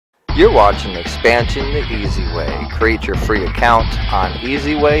You're watching Xspannsion the Easy Way. Create your free account on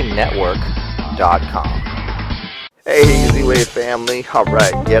EZwayNetwork.com. Hey EZway family,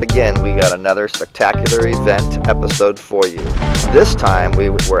 alright, yet again we got another spectacular event episode for you. This time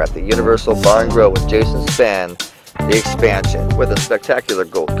we're at the Universal Bar and Grill with Jason Spann, the Xspannsion, with a spectacular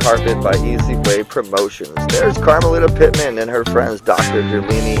gold carpet by EZway Promotions. There's Carmelita Pittman and her friends Dr.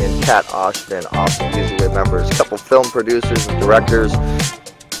 Derlini and Kat Oshman, awesome EZway members, a couple film producers and directors,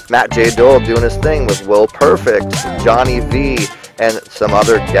 Matt J. Doyle doing his thing with Will Perfect, Johnny V, and some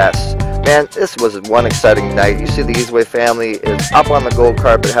other guests. Man, this was one exciting night. You see the EZway family is up on the gold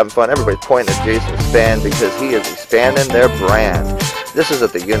carpet having fun. Everybody's pointing at Jason Spann because he is expanding their brand. This is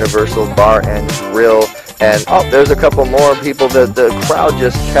at the Universal Bar and Grill. And oh, there's a couple more people. The crowd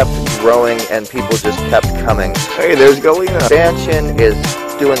just kept growing and people just kept coming. Hey, there's Galena. Xspannsion is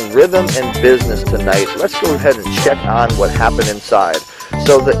doing Rhythm and Business tonight. Let's go ahead and check on what happened inside.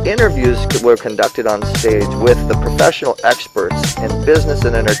 So the interviews were conducted on stage with the professional experts in business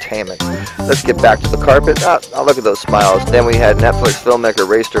and entertainment. Let's get back to the carpet. Oh, look at those smiles. Then we had Netflix filmmaker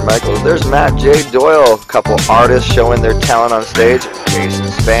Rayster Michaels. There's Matt J. Doyle, a couple artists showing their talent on stage. Jason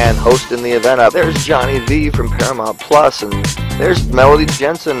Spann hosting the event up. There's Johnny V from Paramount Plus, and there's Melody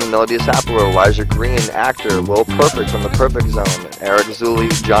Jensen, Melodious Apple, Elijah Green, actor, Will Perfect from The Perfect Zone, Eric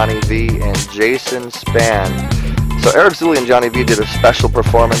Zuley, Johnny V, and Jason Spann. So Eric Zuley and Johnny V did a special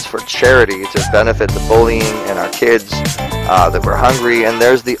performance for charity to benefit the bullying and our kids that were hungry. And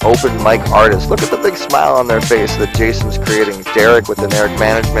there's the open mic artists. Look at the big smile on their face that Jason's creating. Derek with the Derek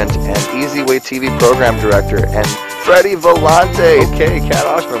Management and EZway TV program director and Freddie Volante. Okay, Kat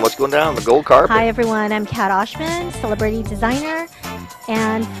Oshman, what's going down on the gold carpet? Hi everyone, I'm Kat Oshman, celebrity designer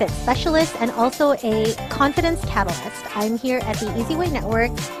and fit specialist and also a confidence catalyst. I'm here at the EZway Network,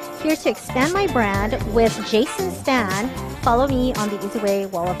 here to expand my brand with Jason Spann. Follow me on the EZway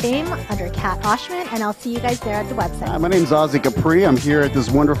Wall of Fame under Kat Oshman, and I'll see you guys there at the website. Hi, my name's Ozzy Capri. I'm here at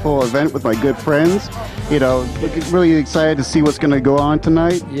this wonderful event with my good friends. You know, really excited to see what's going to go on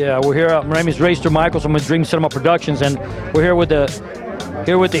tonight. Yeah, we're here. My name is Rayster Michaels. I'm with Dream Cinema Productions, and we're here with the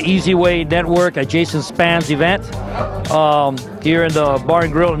EZway Network at Jason Spann's event here in the Bar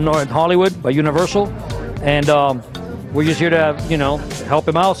and Grill in North Hollywood by Universal, and we're just here to, you know, help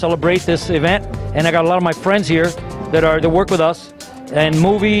him out, celebrate this event. And I got a lot of my friends here that work with us and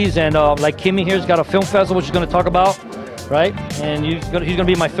movies, and like Kimmy here's got a film festival she's going to talk about, right? And he's going to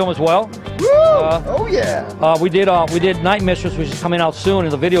be in my film as well. Woo! Oh yeah. We did Night Mistress, which is coming out soon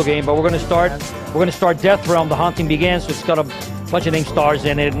in the video game, but we're going to start Death Realm, The Haunting Begins, so it's got a bunch of name stars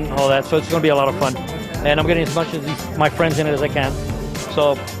in it and all that, so it's going to be a lot of fun. And I'm getting as much of my friends in it as I can.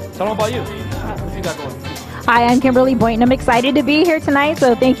 So tell them about you. What you got going? Hi, I'm Kimberly Boynton. I'm excited to be here tonight,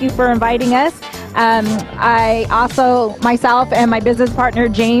 so thank you for inviting us. I also, myself and my business partner,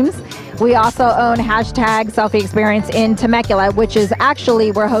 James, we also own #Selfie Experience in Temecula, which is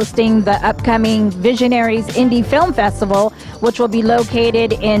actually, we're hosting the upcoming Visionaries Indie Film Festival, which will be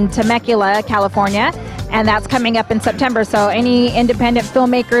located in Temecula, California, and that's coming up in September. So any independent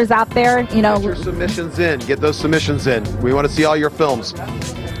filmmakers out there, you know. Get your submissions in. Get those submissions in. We want to see all your films.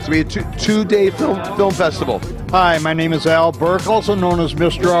 So we had two-day film festival. Hi, my name is Al Burke, also known as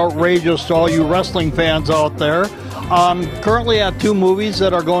Mr. Outrageous to all you wrestling fans out there. Currently at 2 movies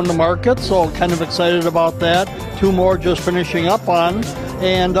that are going to market, so kind of excited about that. 2 more just finishing up on,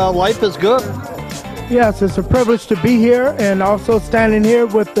 and life is good. Yes, it's a privilege to be here, and also standing here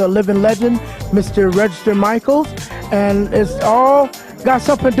with the living legend, Mr. Rayster Michaels, and it's all got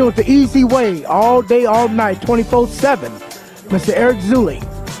something to do with the EZway, all day, all night, 24/7. Mr. Eric Zuley,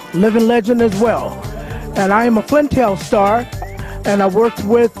 living legend as well. And I am a Flintel star, and I worked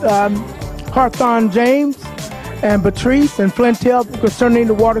with Hawthorne James and Patrice and Flintel concerning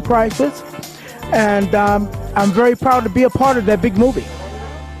the water crisis. And I'm very proud to be a part of that big movie.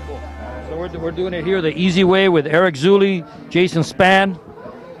 So we're doing it here, the EZway with Eric Zuley, Jason Spann,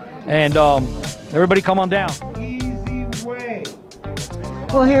 and everybody come on down. EZway.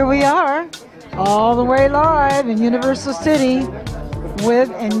 Well, here we are, all the way live in Universal City with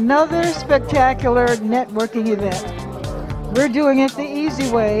another spectacular networking event. We're doing it the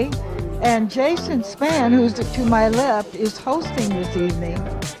EZway, and Jason Spann, who's to my left, is hosting this evening.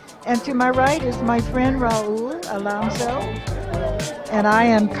 And to my right is my friend Raul Alonso, and I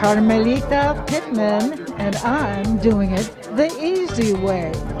am Carmelita Pittman, and I'm doing it the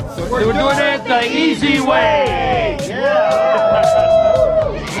EZway. We're doing it the EZway! Yeah!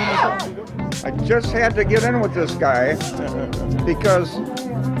 I just had to get in with this guy because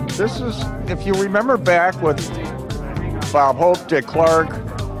this is, if you remember back with Bob Hope, Dick Clark,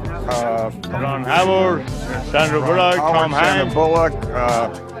 Ron Howard, Sandra Bullock, Tom Hanks. Bullock,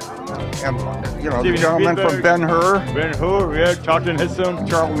 And, you know, the gentleman from Ben-Hur. Ben-Hur, yeah, Charlton Heston.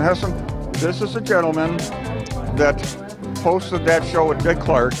 Charlton Heston. This is a gentleman that hosted that show with Dick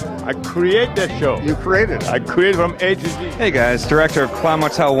Clark. I create that show. You created it. I created from A to Z. Hey guys, director of Clown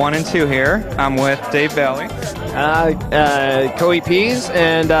Motel 1 and 2 here. I'm with Dave Valley. Co-EPs,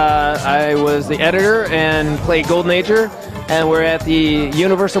 and I was the editor and played Golden Ager. And we're at the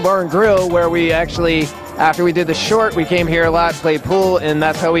Universal Bar and Grill, where we actually, after we did the short, we came here a lot, played pool, and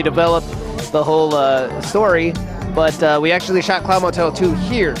that's how we developed the whole story. But we actually shot Clown Motel 2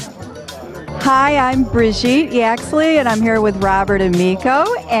 here. Hi, I'm Brigitte Yaxley, and I'm here with Robert and Miko.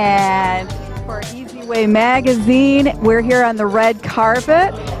 And for EZway Magazine, we're here on the red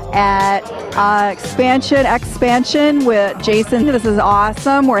carpet at Xspannsion with Jason. This is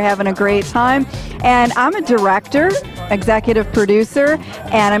awesome. We're having a great time. And I'm a director, executive producer,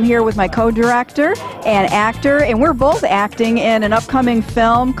 and I'm here with my co-director and actor, and we're both acting in an upcoming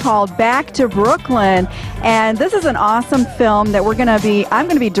film called Back to Brooklyn. And this is an awesome film that I'm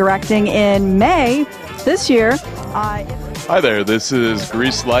going to be directing in May this year. Hi there, this is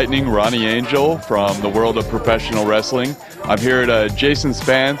Grease Lightning, Ronnie Angel from the world of professional wrestling. I'm here at Jason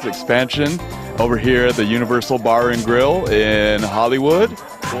Spann's Xspannsion over here at the Universal Bar and Grill in Hollywood.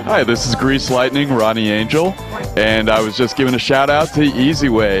 Hi, this is Grease Lightning, Ronnie Angel, and I was just giving a shout out to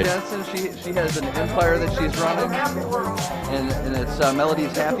EZway. Jensen, she has an empire that she's running, and it's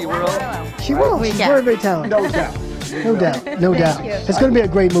Melody's Happy World. She will. She's very, very talented. No doubt. No doubt. No doubt. It's going to be a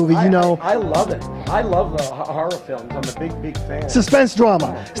great movie, you know. I love it. I love the horror films. I'm a big, big fan. Suspense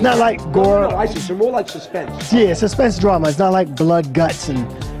drama. It's not like gore. No, I see. So more like suspense. Yeah, suspense drama. It's not like blood, guts, and,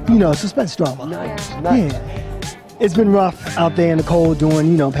 you know, suspense drama. Nice. Yeah. It's been rough out there in the cold doing,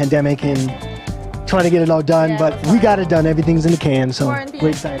 you know, pandemic and trying to get it all done, but we got it done. Everything's in the can, so we're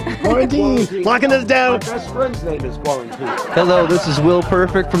excited. Quarantine. Locking us down. My best friend's name is Quarantine. Hello, this is Will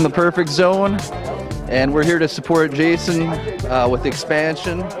Perfect from The Perfect Zone, and we're here to support Jason with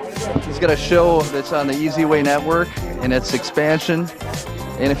Xspannsion. He's got a show that's on the EZway network, and it's Xspannsion.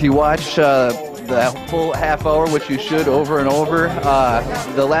 And if you watch the full half hour, which you should over and over,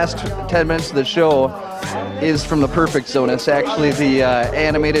 the last 10 minutes of the show is from The Perfect Zone. It's actually the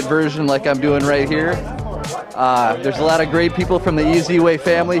animated version like I'm doing right here. There's a lot of great people from the EZway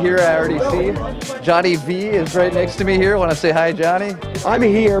family here, I already see. Johnny V is right next to me here. Want to say hi, Johnny? I'm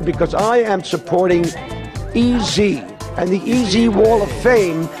here because I am supporting EZ and the EZ Wall of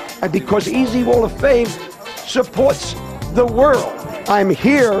Fame, and because EZ Wall of Fame supports the world. I'm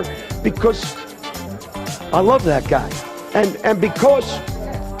here because I love that guy, and because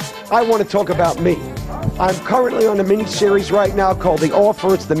I want to talk about me. I'm currently on a mini-series right now called The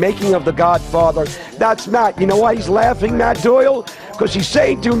Offer. It's the making of The Godfather. That's Matt. You know why he's laughing, Matt Doyle? Because he's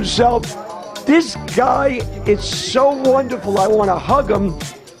saying to himself, this guy is so wonderful, I want to hug him.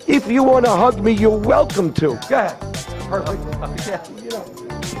 If you want to hug me, you're welcome to. Go ahead. Perfect.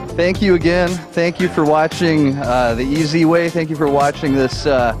 Thank you again. Thank you for watching the EZway. Thank you for watching this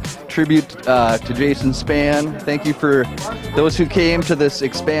tribute to Jason Spann. Thank you for those who came to this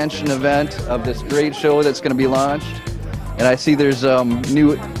Xspannsion event of this great show that's going to be launched. And I see there's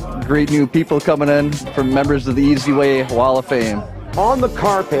great new people coming in from members of the EZway Wall of Fame. On the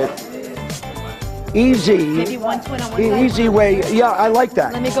carpet, Maybe one twin on one side. EZway, yeah, I like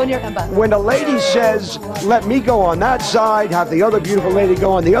that. Let me go near Emma. When a lady says, let me go on that side, have the other beautiful lady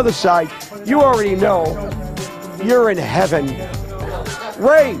go on the other side, you already know you're in heaven.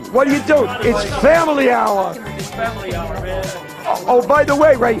 Ray, what are you doing? It's family hour. It's family hour, man. Oh, by the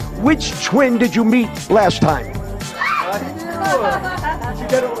way, Ray, which twin did you meet last time?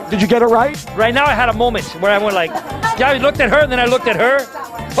 Did you get it right? Right now I had a moment where I went like, yeah, I looked at her and then I looked at her.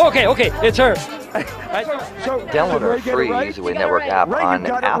 Okay, it's her. Download our free EZway Network app on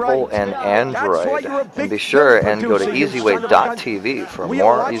Apple and Android. And be sure and go to EZway.tv for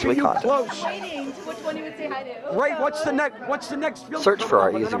more EZway content. Ray, what's the next film? Search for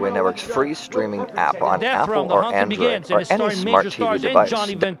our EZway Network's free streaming app on Apple or Android or any starring smart major TV stars device.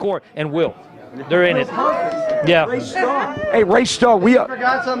 Johnny Vencore and Will. They're in it. Yeah. Hey, Ray Star, we are.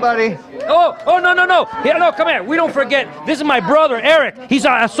 Forgot somebody. Oh, no. Yeah, no, come here. We don't forget. This is my brother, Eric. He's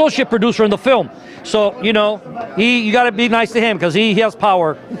an associate producer in the film. So, you know, you got to be nice to him because he has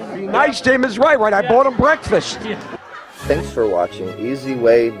power. Be nice to him is right. I bought him breakfast. Thanks for watching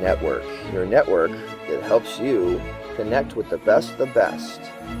EZway Network, your network that helps you connect with the best.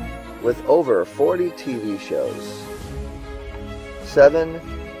 With over 40 TV shows, 7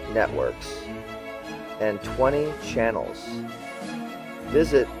 networks, and 20 channels.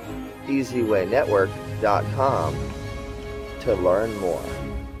 Visit EZwaynetwork.com to learn more.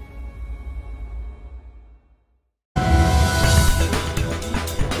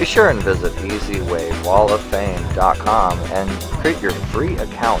 Be sure and visit EZwayWallOfFame.com and create your free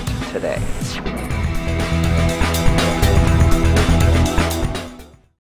account today.